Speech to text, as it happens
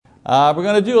We're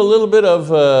going to do a little bit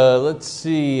of, let's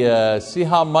see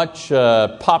how much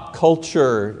pop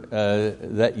culture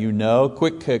that you know.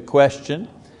 Quick question.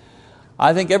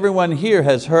 I think everyone here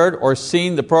has heard or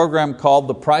seen the program called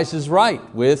The Price is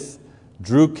Right with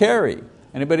Drew Carey.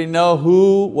 Anybody know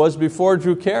who was before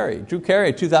Drew Carey? Drew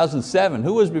Carey, 2007.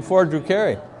 Who was before Drew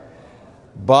Carey?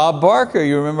 Bob Barker.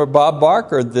 You remember Bob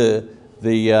Barker, the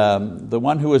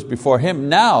one who was before him.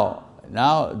 Now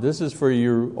this is for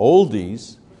your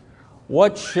oldies.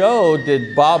 What show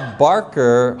did Bob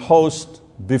Barker host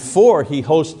before he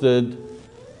hosted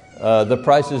The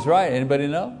Price is Right? Anybody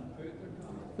know?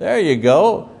 There you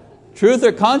go. Truth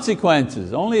or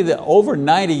Consequences. Only the over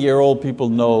 90-year-old people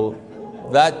know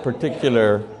that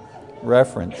particular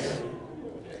reference.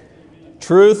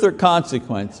 Truth or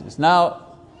Consequences.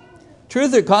 Now,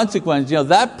 Truth or Consequences,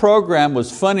 that program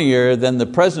was funnier than the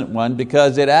present one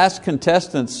because it asked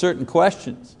contestants certain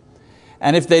questions.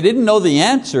 And if they didn't know the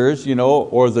answers,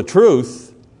 or the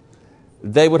truth,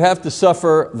 they would have to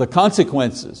suffer the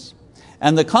consequences.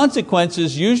 And the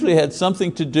consequences usually had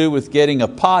something to do with getting a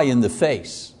pie in the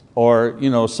face or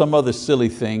some other silly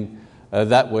thing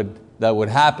that would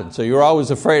happen. So you're always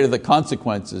afraid of the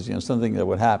consequences, something that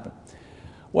would happen.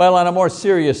 Well, on a more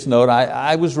serious note,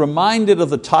 I was reminded of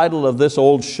the title of this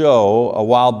old show a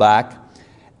while back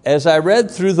as I read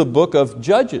through the book of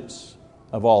Judges,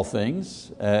 of all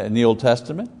things, in the Old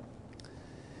Testament.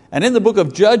 And in the book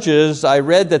of Judges, I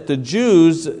read that the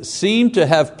Jews seem to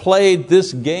have played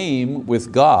this game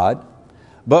with God,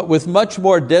 but with much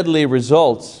more deadly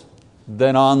results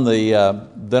than on the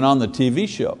TV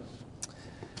show.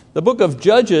 The book of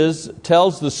Judges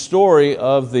tells the story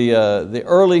of the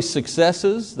early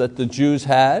successes that the Jews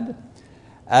had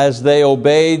as they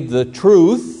obeyed the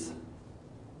truth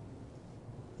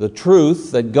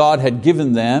that God had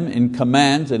given them in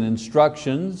commands and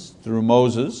instructions through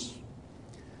Moses.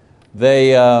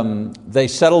 They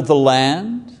settled the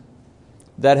land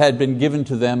that had been given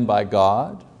to them by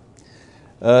God.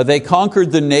 They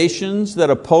conquered the nations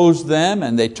that opposed them,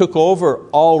 and they took over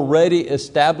already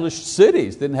established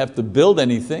cities. Didn't have to build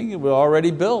anything, it was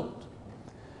already built.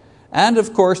 And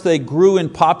of course they grew in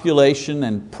population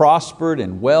and prospered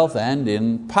in wealth and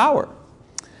in power.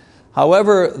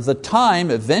 However, the time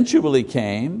eventually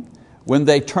came when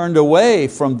they turned away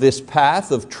from this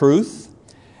path of truth.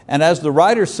 And as the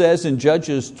writer says in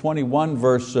Judges 21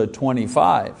 verse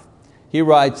 25, he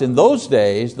writes, "In those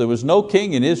days there was no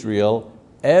king in Israel.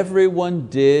 Everyone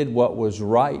did what was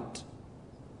right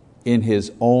in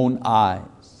his own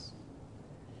eyes."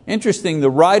 Interesting, the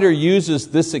writer uses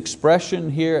this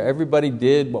expression here, everybody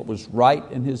did what was right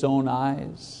in his own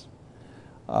eyes,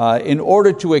 in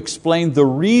order to explain the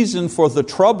reason for the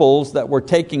troubles that were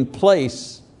taking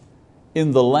place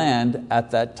in the land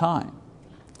at that time.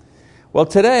 Well,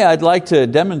 today I'd like to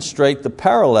demonstrate the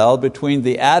parallel between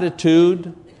the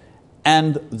attitude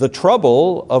and the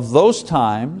trouble of those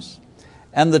times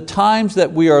and the times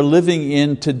that we are living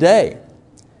in today,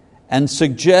 and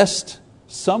suggest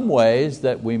some ways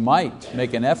that we might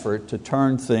make an effort to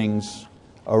turn things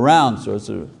around. So it's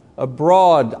a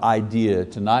broad idea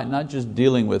tonight, not just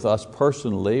dealing with us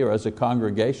personally or as a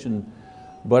congregation,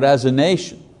 but as a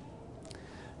nation.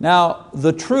 Now,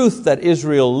 the truth that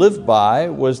Israel lived by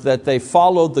was that they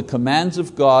followed the commands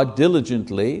of God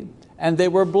diligently, and they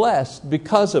were blessed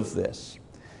because of this.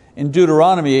 In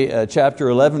Deuteronomy chapter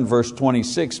 11 verse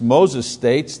 26, Moses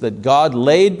states that God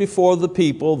laid before the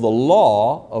people the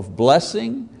law of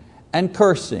blessing and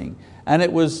cursing, and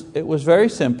it was very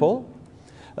simple.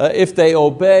 If they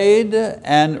obeyed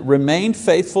and remained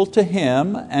faithful to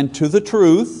Him and to the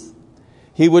truth,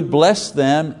 He would bless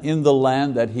them in the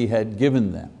land that He had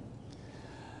given them.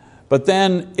 But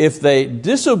then if they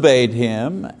disobeyed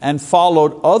Him and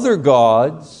followed other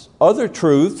gods, other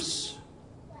truths,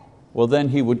 well then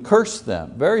He would curse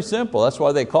them. Very simple. That's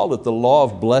why they called it the law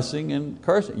of blessing and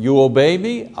cursing. You obey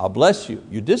me, I'll bless you.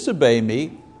 You disobey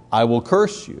me, I will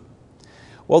curse you.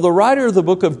 Well, the writer of the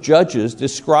book of Judges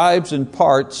describes in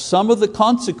part some of the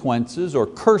consequences or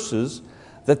curses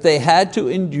that they had to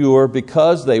endure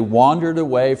because they wandered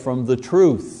away from the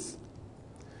truth.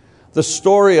 The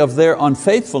story of their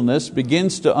unfaithfulness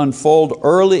begins to unfold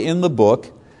early in the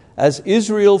book as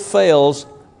Israel fails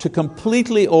to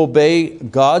completely obey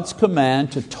God's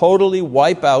command to totally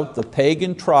wipe out the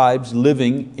pagan tribes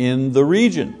living in the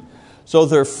region. So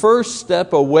their first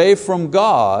step away from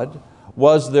God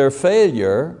was their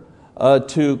failure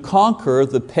to conquer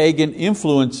the pagan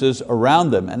influences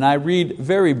around them. And I read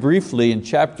very briefly in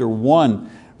chapter 1,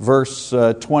 verse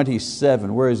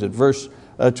 27. Where is it? Verse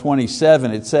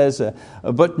 27, it says,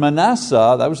 but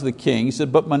Manasseh, that was the king, he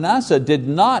said, but Manasseh did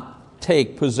not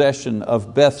take possession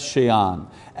of Beth Shean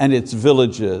and its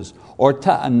villages, or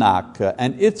Ta'anak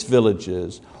and its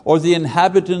villages, or the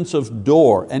inhabitants of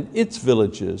Dor and its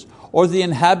villages, or the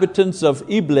inhabitants of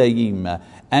Ibleim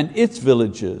and its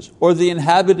villages, or the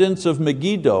inhabitants of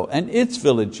Megiddo and its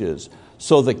villages.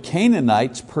 So the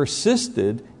Canaanites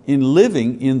persisted in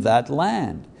living in that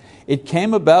land. It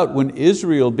came about when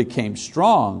Israel became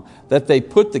strong that they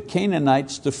put the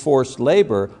Canaanites to forced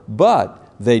labor,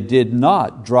 but they did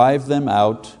not drive them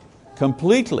out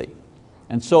completely.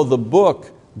 And so the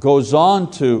book goes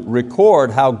on to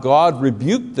record how God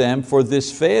rebuked them for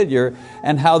this failure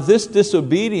and how this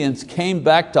disobedience came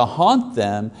back to haunt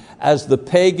them as the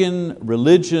pagan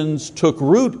religions took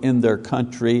root in their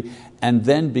country and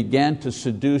then began to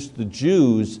seduce the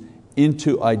Jews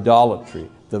into idolatry.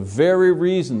 The very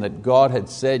reason that God had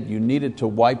said you needed to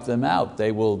wipe them out.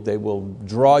 They will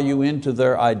draw you into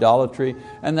their idolatry,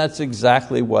 and that's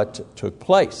exactly what took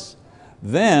place.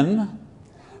 Then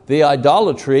the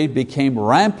idolatry became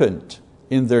rampant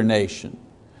in their nation.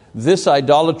 This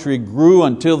idolatry grew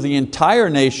until the entire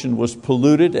nation was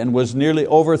polluted and was nearly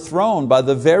overthrown by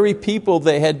the very people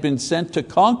they had been sent to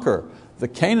conquer, the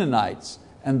Canaanites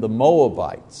and the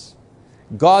Moabites.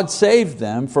 God saved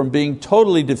them from being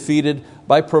totally defeated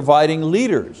by providing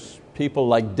leaders, people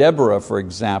like Deborah, for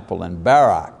example, and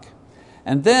Barak.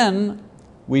 And then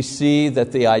we see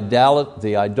that the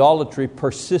idolatry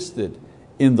persisted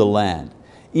in the land.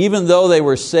 Even though they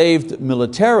were saved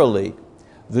militarily,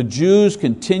 the Jews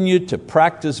continued to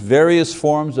practice various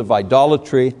forms of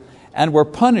idolatry and were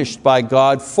punished by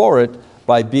God for it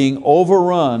by being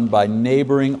overrun by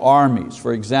neighboring armies.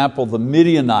 For example, the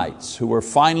Midianites, who were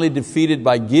finally defeated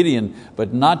by Gideon,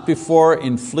 but not before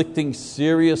inflicting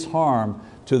serious harm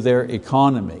to their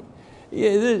economy.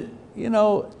 To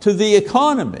the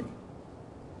economy.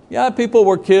 Yeah, people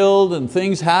were killed and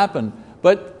things happened,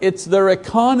 but it's their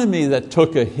economy that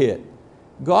took a hit.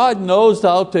 God knows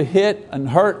how to hit and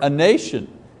hurt a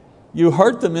nation. You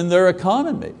hurt them in their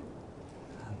economy.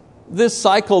 This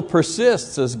cycle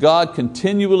persists as God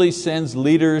continually sends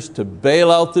leaders to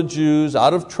bail out the Jews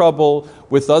out of trouble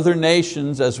with other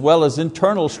nations, as well as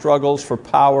internal struggles for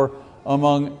power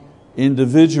among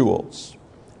individuals.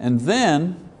 And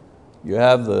then you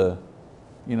have the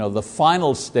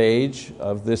final stage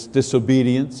of this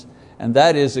disobedience, and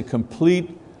that is a complete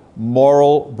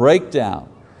moral breakdown.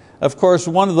 Of course,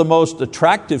 one of the most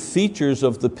attractive features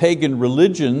of the pagan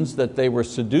religions that they were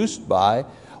seduced by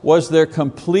was their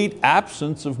complete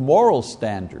absence of moral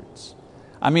standards.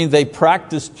 They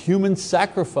practiced human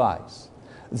sacrifice.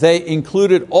 They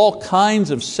included all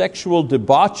kinds of sexual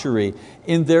debauchery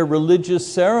in their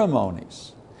religious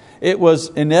ceremonies. It was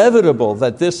inevitable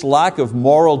that this lack of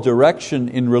moral direction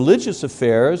in religious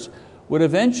affairs would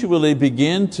eventually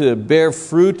begin to bear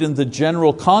fruit in the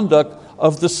general conduct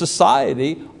of the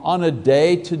society on a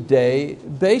day-to-day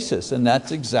basis, and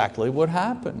that's exactly what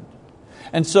happened.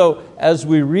 And so as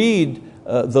we read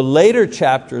the later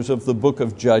chapters of the book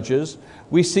of Judges,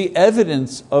 we see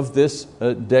evidence of this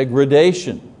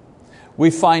degradation. We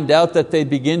find out that they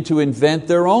begin to invent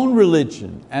their own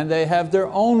religion and they have their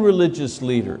own religious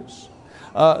leaders.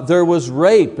 There was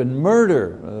rape and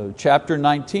murder. Chapter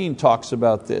 19 talks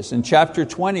about this. In chapter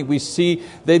 20 we see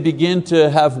they begin to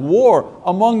have war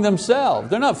among themselves.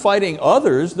 They're not fighting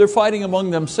others, they're fighting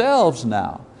among themselves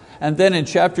now. And then in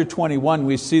chapter 21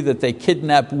 we see that they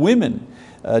kidnap women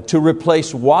to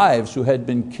replace wives who had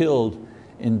been killed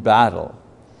in battle.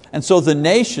 And so the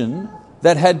nation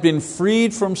that had been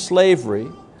freed from slavery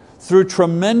through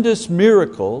tremendous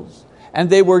miracles, and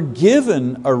they were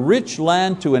given a rich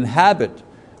land to inhabit,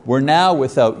 were now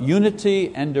without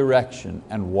unity and direction.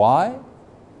 And why?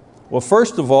 Well,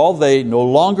 first of all, they no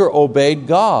longer obeyed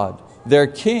God, their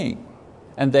king,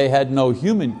 and they had no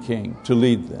human king to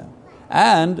lead them.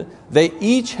 And they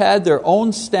each had their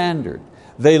own standard.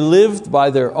 They lived by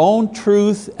their own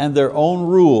truth and their own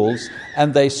rules,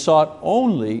 and they sought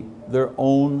only their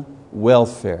own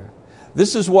welfare.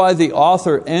 This is why the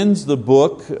author ends the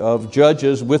book of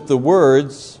Judges with the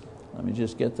words, let me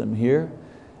just get them here,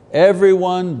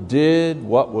 everyone did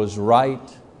what was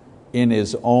right in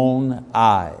his own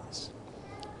eyes.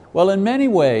 Well, in many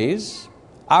ways,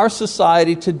 our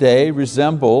society today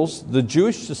resembles the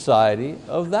Jewish society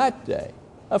of that day.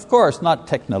 Of course, not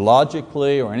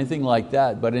technologically or anything like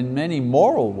that, but in many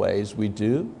moral ways we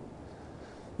do.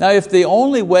 Now, if the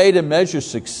only way to measure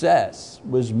success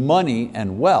was money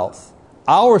and wealth,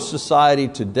 our society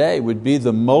today would be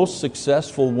the most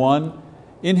successful one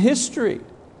in history.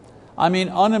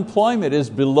 Unemployment is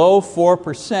below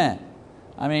 4%.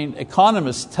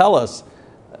 Economists tell us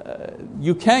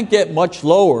you can't get much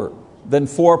lower than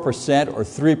 4% or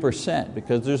 3%,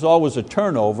 because there's always a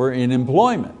turnover in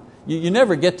employment. You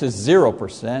never get to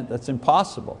 0%, that's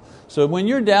impossible. So when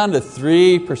you're down to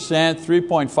 3%,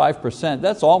 3.5%,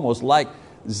 that's almost like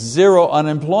zero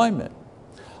unemployment.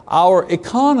 Our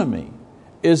economy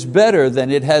is better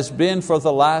than it has been for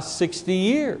the last 60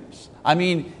 years. I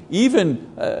mean,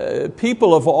 even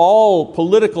people of all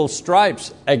political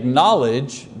stripes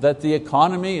acknowledge that the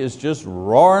economy is just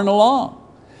roaring along.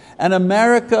 And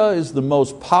America is the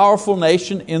most powerful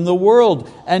nation in the world,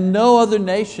 and no other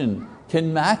nation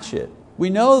can match it. We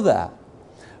know that.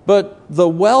 But the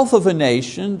wealth of a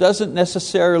nation doesn't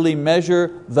necessarily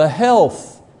measure the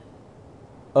health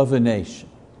of a nation.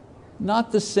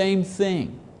 Not the same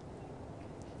thing.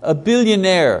 A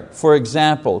billionaire, for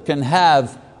example, can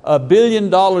have $1 billion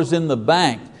in the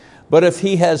bank, but if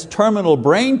he has terminal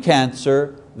brain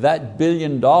cancer, that $1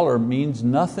 billion means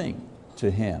nothing to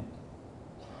him.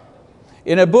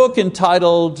 In a book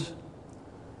entitled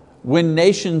When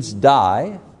Nations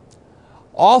Die,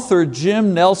 author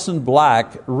Jim Nelson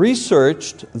Black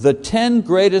researched the 10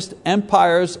 greatest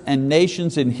empires and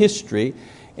nations in history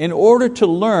in order to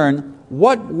learn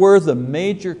what were the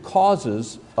major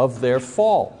causes of their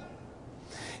fall.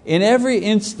 In every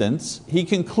instance, he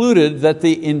concluded that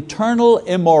the internal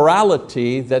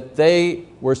immorality that they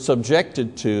were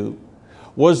subjected to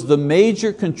was the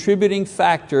major contributing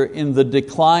factor in the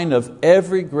decline of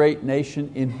every great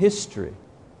nation in history.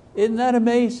 Isn't that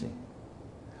amazing?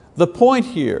 The point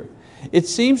here, it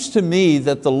seems to me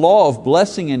that the law of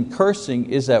blessing and cursing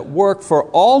is at work for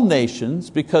all nations,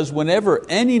 because whenever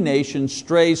any nation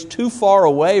strays too far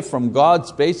away from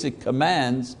God's basic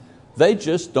commands, they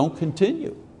just don't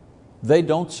continue. They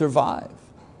don't survive.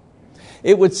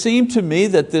 It would seem to me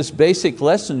that this basic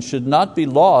lesson should not be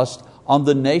lost on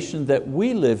the nation that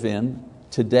we live in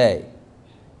today.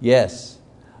 Yes,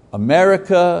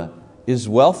 America is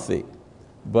wealthy,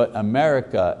 but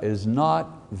America is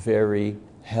not very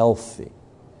healthy.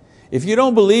 If you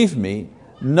don't believe me,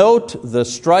 note the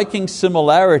striking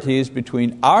similarities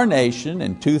between our nation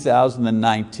in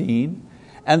 2019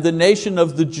 and the nation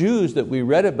of the Jews that we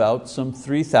read about some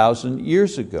 3,000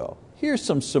 years ago. Here's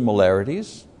some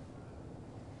similarities.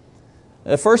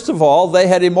 First of all, they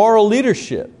had immoral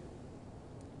leadership.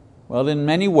 Well, in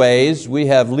many ways, we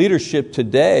have leadership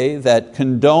today that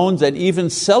condones and even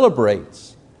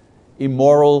celebrates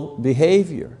immoral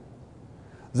behavior.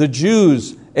 The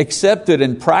Jews accepted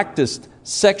and practiced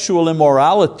sexual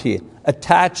immorality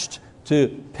attached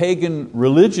to pagan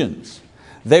religions.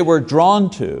 They were drawn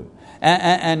to.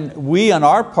 And we on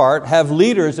our part have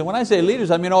leaders, and when I say leaders,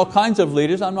 I mean all kinds of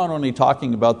leaders. I'm not only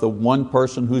talking about the one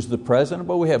person who's the president,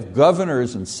 but we have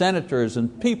governors and senators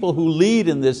and people who lead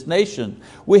in this nation.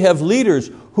 We have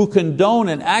leaders who condone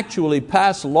and actually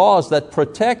pass laws that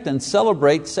protect and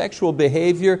celebrate sexual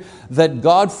behavior that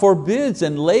God forbids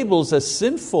and labels as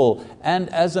sinful and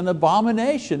as an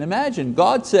abomination. Imagine,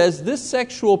 God says this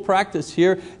sexual practice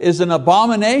here is an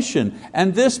abomination,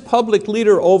 and this public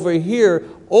leader over here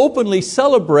openly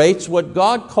celebrates what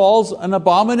God calls an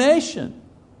abomination.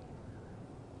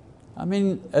 I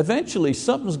mean, eventually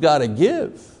something's got to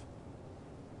give.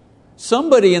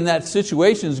 Somebody in that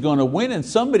situation is going to win and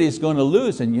somebody's going to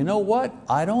lose. And you know what?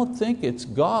 I don't think it's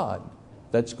God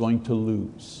that's going to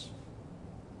lose.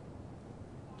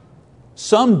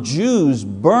 Some Jews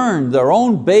burned their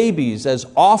own babies as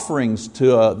offerings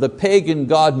to the pagan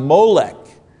god Molech,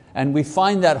 and we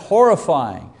find that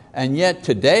horrifying. And yet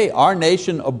today our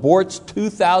nation aborts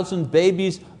 2,000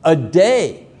 babies a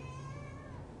day.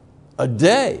 A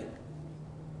day.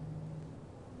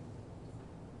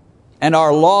 And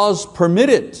our laws permit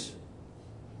it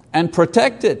and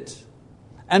protect it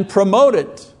and promote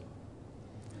it.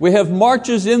 We have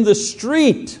marches in the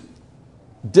street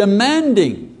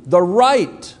demanding the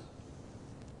right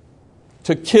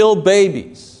to kill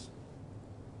babies.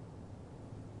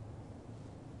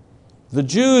 The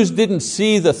Jews didn't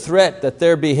see the threat that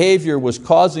their behavior was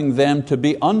causing them to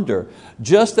be under,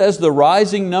 just as the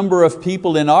rising number of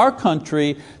people in our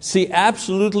country see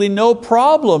absolutely no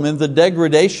problem in the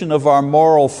degradation of our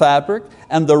moral fabric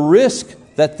and the risk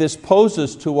that this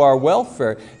poses to our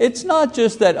welfare. It's not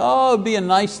just that, oh, it'd be a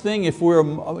nice thing if we're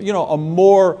a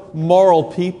more moral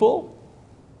people.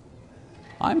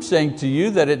 I'm saying to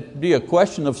you that it'd be a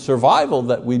question of survival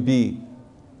that we be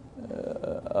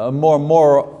more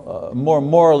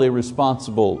morally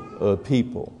responsible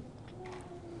people.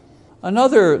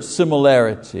 Another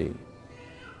similarity,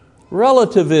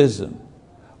 relativism.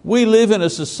 We live in a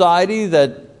society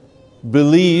that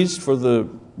believes, for the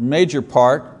major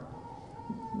part,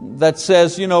 that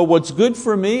says, what's good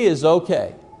for me is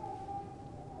okay.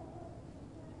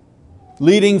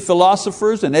 Leading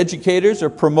philosophers and educators are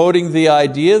promoting the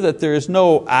idea that there is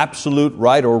no absolute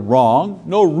right or wrong,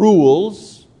 no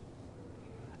rules,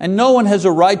 and no one has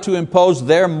a right to impose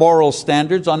their moral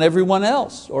standards on everyone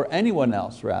else, or anyone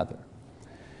else rather.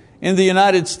 In the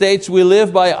United States, we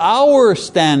live by our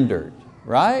standard,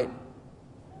 right?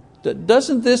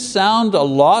 Doesn't this sound a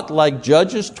lot like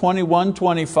Judges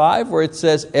 21:25, where it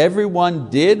says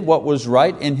everyone did what was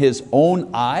right in his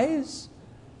own eyes?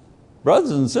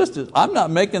 Brothers and sisters, I'm not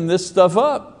making this stuff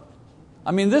up. I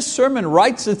mean, this sermon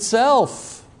writes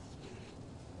itself.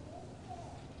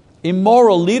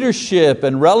 Immoral leadership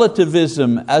and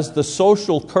relativism as the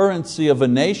social currency of a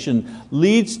nation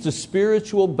leads to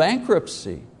spiritual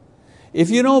bankruptcy.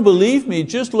 If you don't believe me,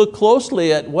 just look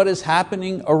closely at what is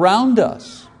happening around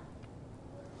us.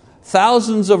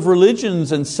 Thousands of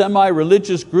religions and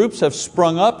semi-religious groups have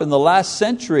sprung up in the last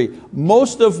century,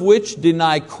 most of which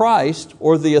deny Christ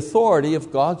or the authority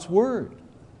of God's word.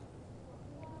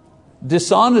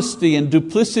 Dishonesty and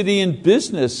duplicity in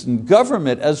business and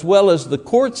government, as well as the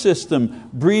court system,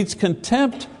 breeds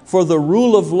contempt for the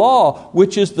rule of law,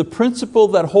 which is the principle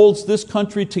that holds this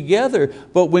country together.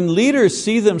 But when leaders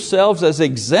see themselves as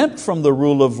exempt from the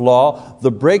rule of law,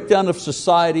 the breakdown of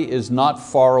society is not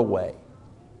far away.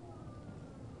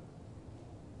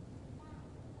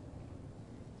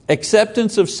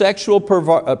 Acceptance of sexual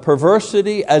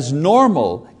perversity as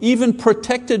normal, even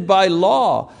protected by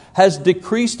law, has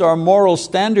decreased our moral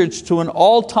standards to an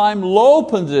all-time low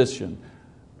position.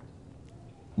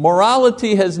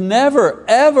 Morality has never,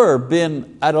 ever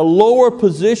been at a lower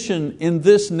position in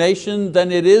this nation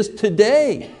than it is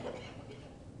today.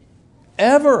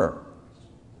 Ever.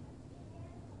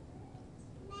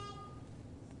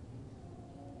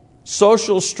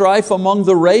 Social strife among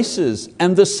the races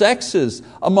and the sexes,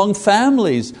 among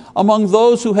families, among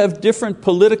those who have different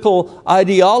political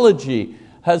ideology,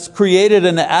 has created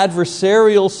an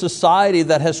adversarial society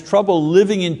that has trouble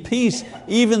living in peace,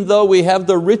 even though we have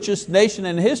the richest nation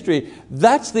in history.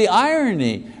 That's the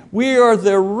irony. We are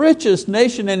the richest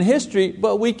nation in history,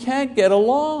 but we can't get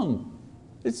along.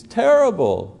 It's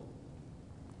terrible.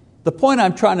 The point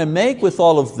I'm trying to make with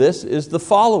all of this is the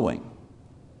following.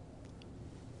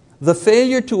 The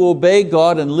failure to obey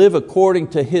God and live according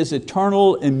to His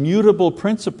eternal, immutable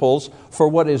principles for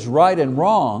what is right and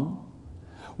wrong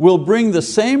will bring the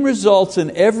same results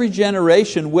in every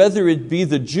generation, whether it be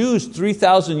the Jews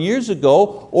 3,000 years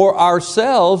ago or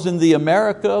ourselves in the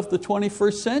America of the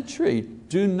 21st century.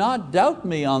 Do not doubt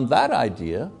me on that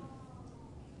idea.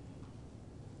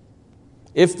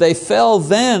 If they fell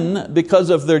then because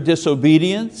of their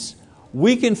disobedience,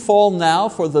 we can fall now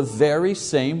for the very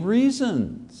same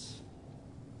reasons.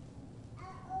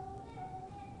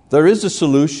 There is a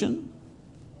solution.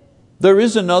 There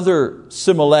is another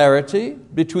similarity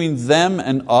between them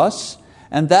and us,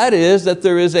 and that is that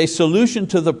there is a solution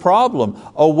to the problem,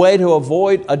 a way to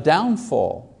avoid a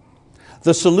downfall.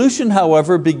 The solution,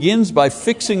 however, begins by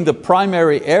fixing the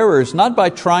primary errors, not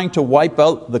by trying to wipe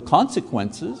out the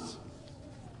consequences.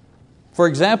 For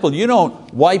example, you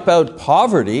don't wipe out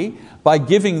poverty by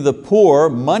giving the poor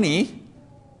money.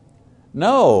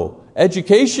 No.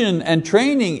 Education and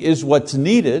training is what's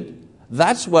needed.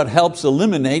 That's what helps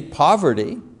eliminate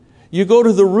poverty. You go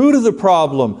to the root of the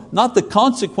problem, not the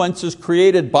consequences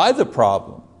created by the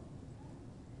problem.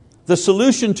 The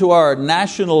solution to our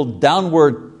national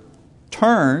downward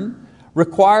turn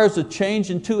requires a change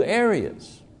in two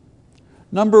areas.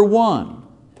 Number one,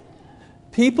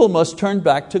 people must turn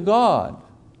back to God.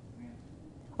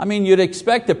 I mean, you'd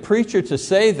expect a preacher to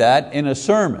say that in a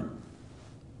sermon,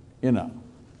 you know.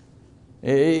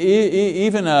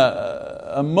 Even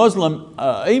a Muslim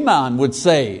imam would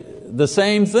say the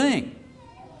same thing.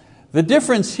 The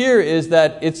difference here is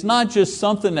that it's not just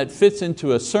something that fits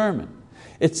into a sermon.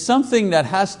 It's something that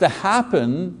has to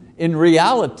happen in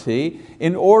reality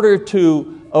in order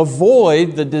to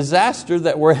avoid the disaster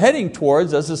that we're heading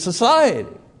towards as a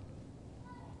society.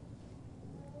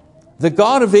 The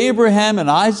God of Abraham and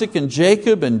Isaac and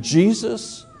Jacob and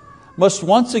Jesus must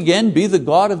once again be the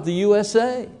God of the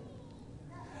USA.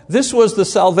 This was the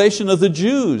salvation of the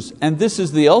Jews, and this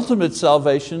is the ultimate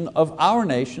salvation of our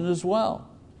nation as well.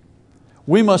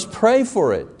 We must pray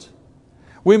for it.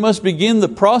 We must begin the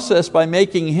process by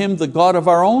making Him the God of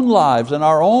our own lives and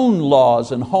our own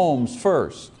laws and homes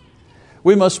first.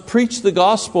 We must preach the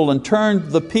gospel and turn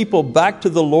the people back to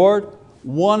the Lord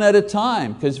one at a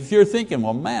time. Because if you're thinking,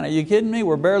 well, man, are you kidding me?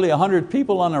 We're barely 100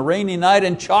 people on a rainy night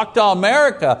in Choctaw,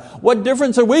 America. What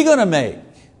difference are we going to make?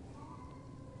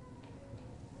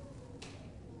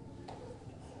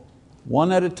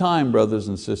 One at a time, brothers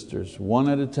and sisters, one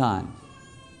at a time.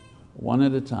 One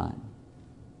at a time.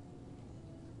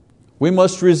 We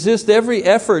must resist every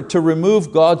effort to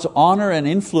remove God's honor and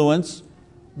influence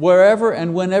wherever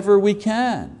and whenever we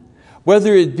can.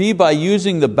 Whether it be by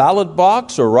using the ballot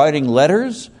box or writing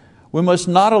letters, we must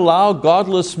not allow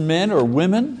godless men or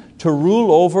women to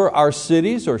rule over our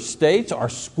cities or states, our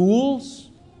schools.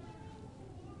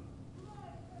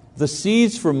 The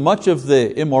seeds for much of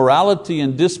the immorality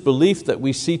and disbelief that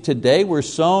we see today were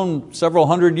sown several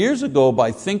hundred years ago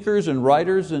by thinkers and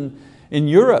writers in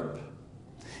Europe.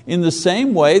 In the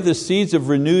same way, the seeds of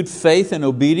renewed faith and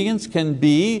obedience can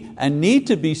be and need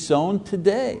to be sown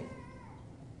today.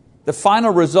 The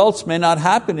final results may not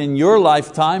happen in your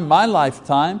lifetime, my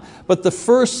lifetime, but the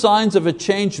first signs of a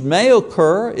change may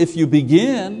occur if you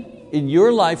begin in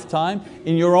your lifetime,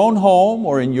 in your own home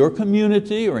or in your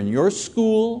community or in your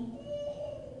school.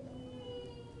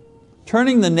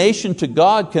 Turning the nation to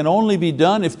God can only be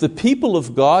done if the people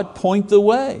of God point the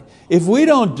way. If we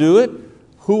don't do it,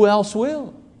 who else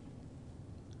will?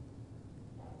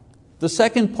 The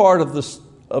second part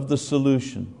of the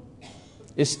solution: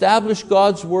 establish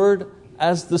God's word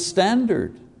as the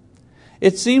standard.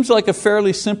 It seems like a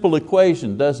fairly simple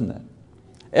equation, doesn't it?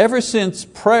 Ever since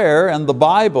prayer and the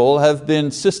Bible have been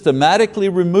systematically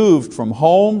removed from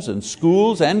homes and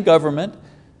schools and government,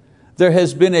 there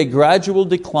has been a gradual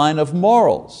decline of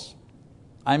morals.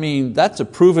 I mean, that's a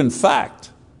proven fact,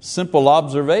 simple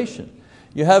observation.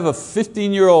 You have a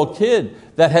 15-year-old kid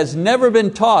that has never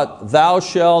been taught, "Thou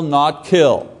shalt not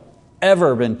kill,"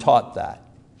 ever been taught that.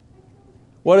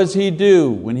 What does he do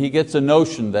when he gets a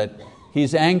notion that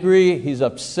he's angry, he's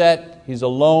upset, he's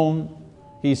alone,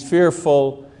 he's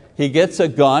fearful? He gets a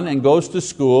gun and goes to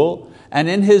school, and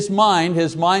in his mind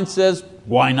says,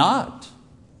 "Why not?"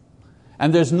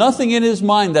 And there's nothing in his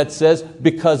mind that says,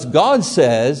 because God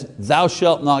says, "Thou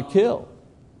shalt not kill,"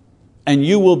 and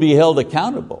you will be held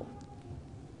accountable.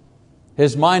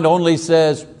 His mind only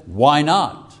says, "Why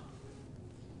not?"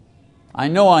 I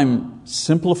know I'm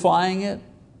simplifying it,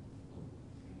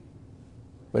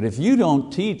 but if you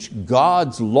don't teach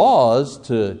God's laws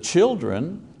to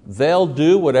children, they'll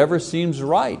do whatever seems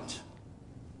right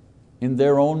in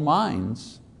their own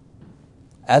minds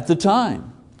at the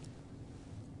time.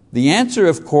 The answer,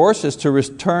 of course, is to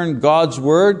return God's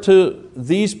word to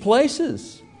these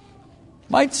places.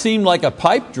 Might seem like a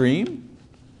pipe dream,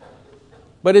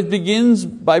 but it begins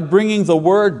by bringing the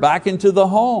word back into the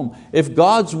home. If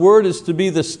God's word is to be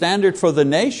the standard for the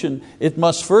nation, it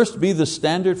must first be the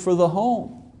standard for the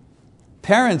home.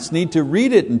 Parents need to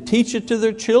read it and teach it to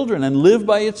their children and live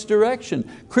by its direction.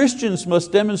 Christians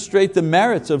must demonstrate the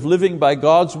merits of living by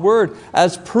God's word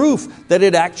as proof that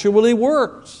it actually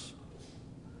works.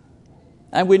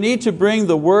 And we need to bring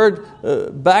the word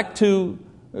back to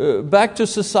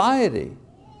society.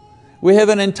 We have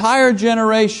an entire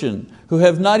generation who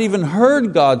have not even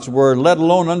heard God's word, let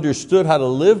alone understood how to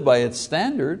live by its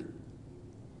standard.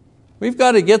 We've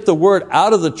got to get the word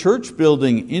out of the church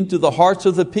building into the hearts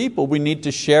of the people. We need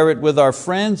to share it with our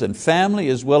friends and family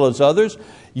as well as others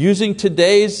using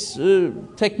today's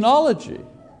technology.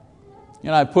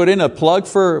 I put in a plug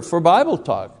for Bible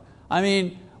Talk. I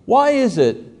mean, why is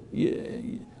it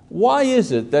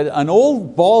that an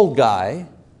old bald guy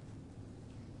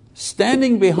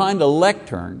standing behind a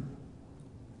lectern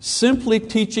simply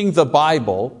teaching the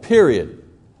Bible, period,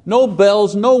 no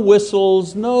bells, no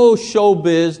whistles, no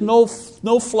showbiz,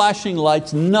 no flashing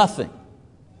lights, nothing.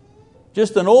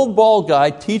 Just an old bald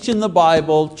guy teaching the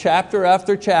Bible chapter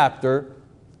after chapter,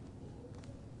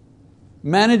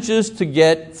 manages to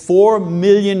get 4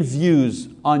 million views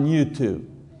on YouTube,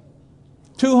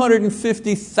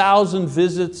 250,000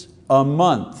 visits a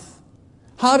month.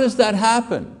 How does that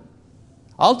happen?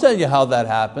 I'll tell you how that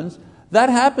happens. That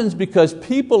happens because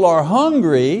people are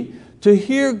hungry to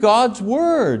hear God's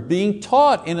word being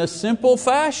taught in a simple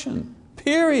fashion,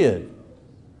 period.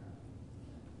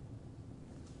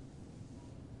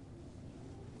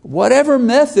 Whatever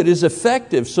method is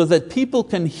effective so that people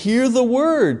can hear the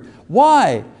word.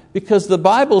 Why? Because the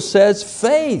Bible says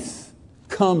faith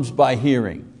comes by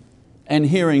hearing, and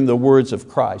hearing the words of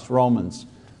Christ, Romans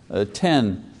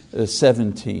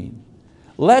 10:17.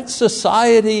 Let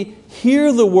society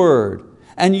hear the word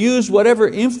and use whatever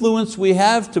influence we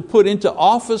have to put into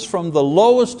office, from the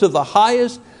lowest to the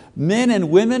highest, men and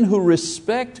women who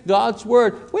respect God's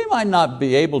word. We might not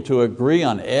be able to agree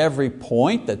on every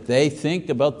point that they think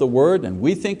about the word and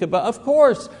we think about. Of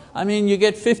course, you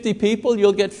get 50 people,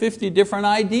 you'll get 50 different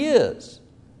ideas.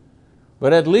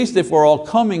 But at least if we're all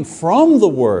coming from the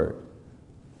word,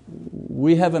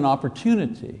 we have an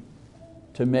opportunity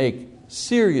to make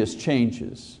serious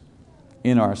changes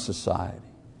in our society.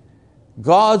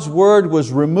 God's word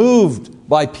was removed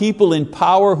by people in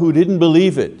power who didn't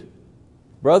believe it.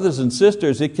 Brothers and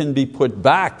sisters, it can be put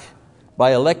back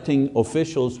by electing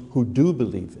officials who do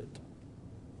believe it.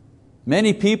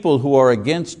 Many people who are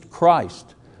against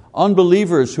Christ,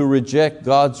 unbelievers who reject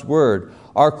God's word,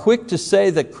 are quick to say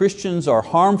that Christians are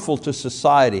harmful to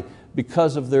society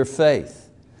because of their faith.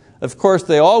 Of course,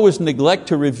 they always neglect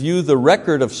to review the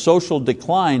record of social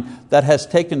decline that has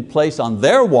taken place on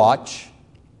their watch.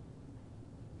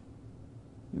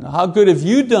 How good have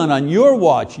you done on your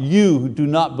watch, you who do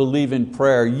not believe in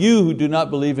prayer, you who do not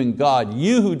believe in God,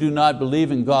 you who do not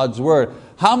believe in God's word?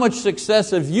 How much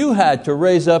success have you had to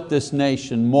raise up this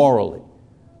nation morally?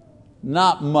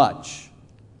 Not much.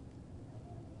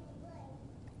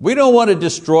 We don't want to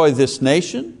destroy this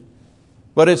nation,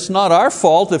 but it's not our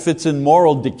fault if it's in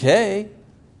moral decay.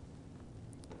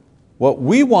 What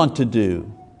we want to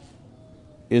do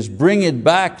is bring it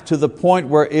back to the point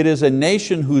where it is a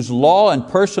nation whose law and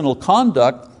personal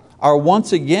conduct are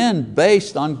once again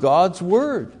based on God's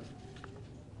word.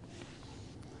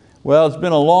 Well, it's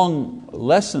been a long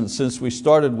lesson since we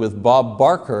started with Bob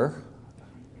Barker.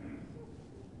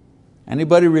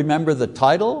 Anybody remember the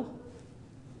title?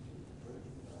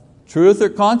 Truth or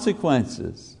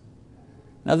Consequences?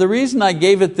 Now the reason I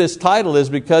gave it this title is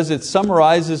because it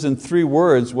summarizes in 3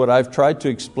 words what I've tried to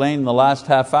explain in the last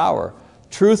half hour.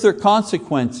 Truth or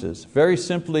consequences, very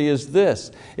simply, is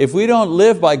this: if we don't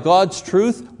live by God's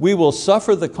truth, we will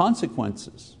suffer the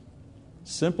consequences.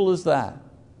 Simple as that.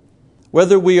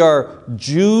 Whether we are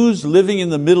Jews living in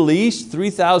the Middle East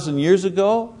 3,000 years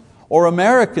ago, or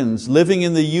Americans living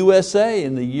in the USA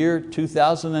in the year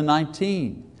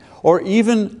 2019, or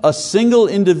even a single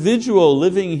individual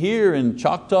living here in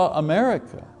Choctaw,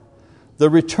 America, the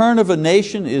return of a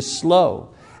nation is slow,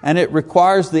 and it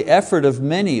requires the effort of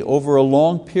many over a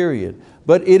long period.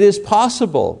 But it is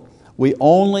possible. We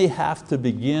only have to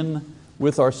begin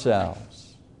with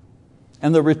ourselves.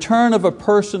 And the return of a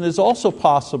person is also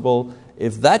possible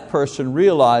if that person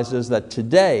realizes that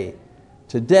today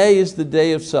is the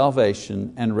day of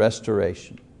salvation and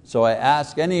restoration. So I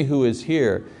ask any who is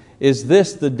here, is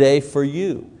this the day for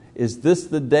you? Is this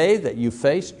the day that you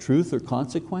face truth or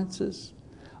consequences?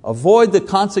 Avoid the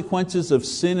consequences of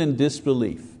sin and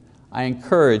disbelief. I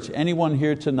encourage anyone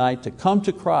here tonight to come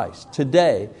to Christ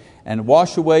today and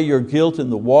wash away your guilt in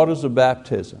the waters of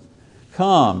baptism.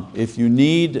 Come if you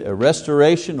need a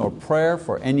restoration or prayer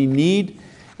for any need.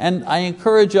 And I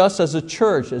encourage us as a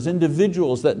church, as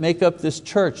individuals that make up this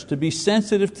church, to be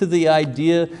sensitive to the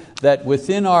idea that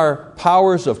within our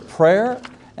powers of prayer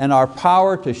and our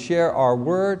power to share our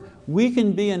word, we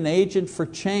can be an agent for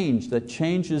change that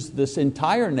changes this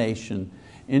entire nation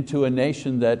into a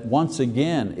nation that once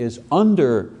again is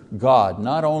under God,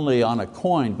 not only on a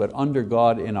coin, but under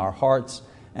God in our hearts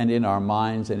and in our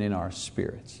minds and in our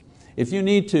spirits. If you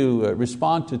need to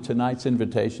respond to tonight's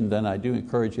invitation, then I do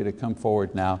encourage you to come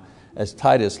forward now as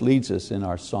Titus leads us in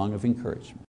our song of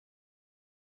encouragement.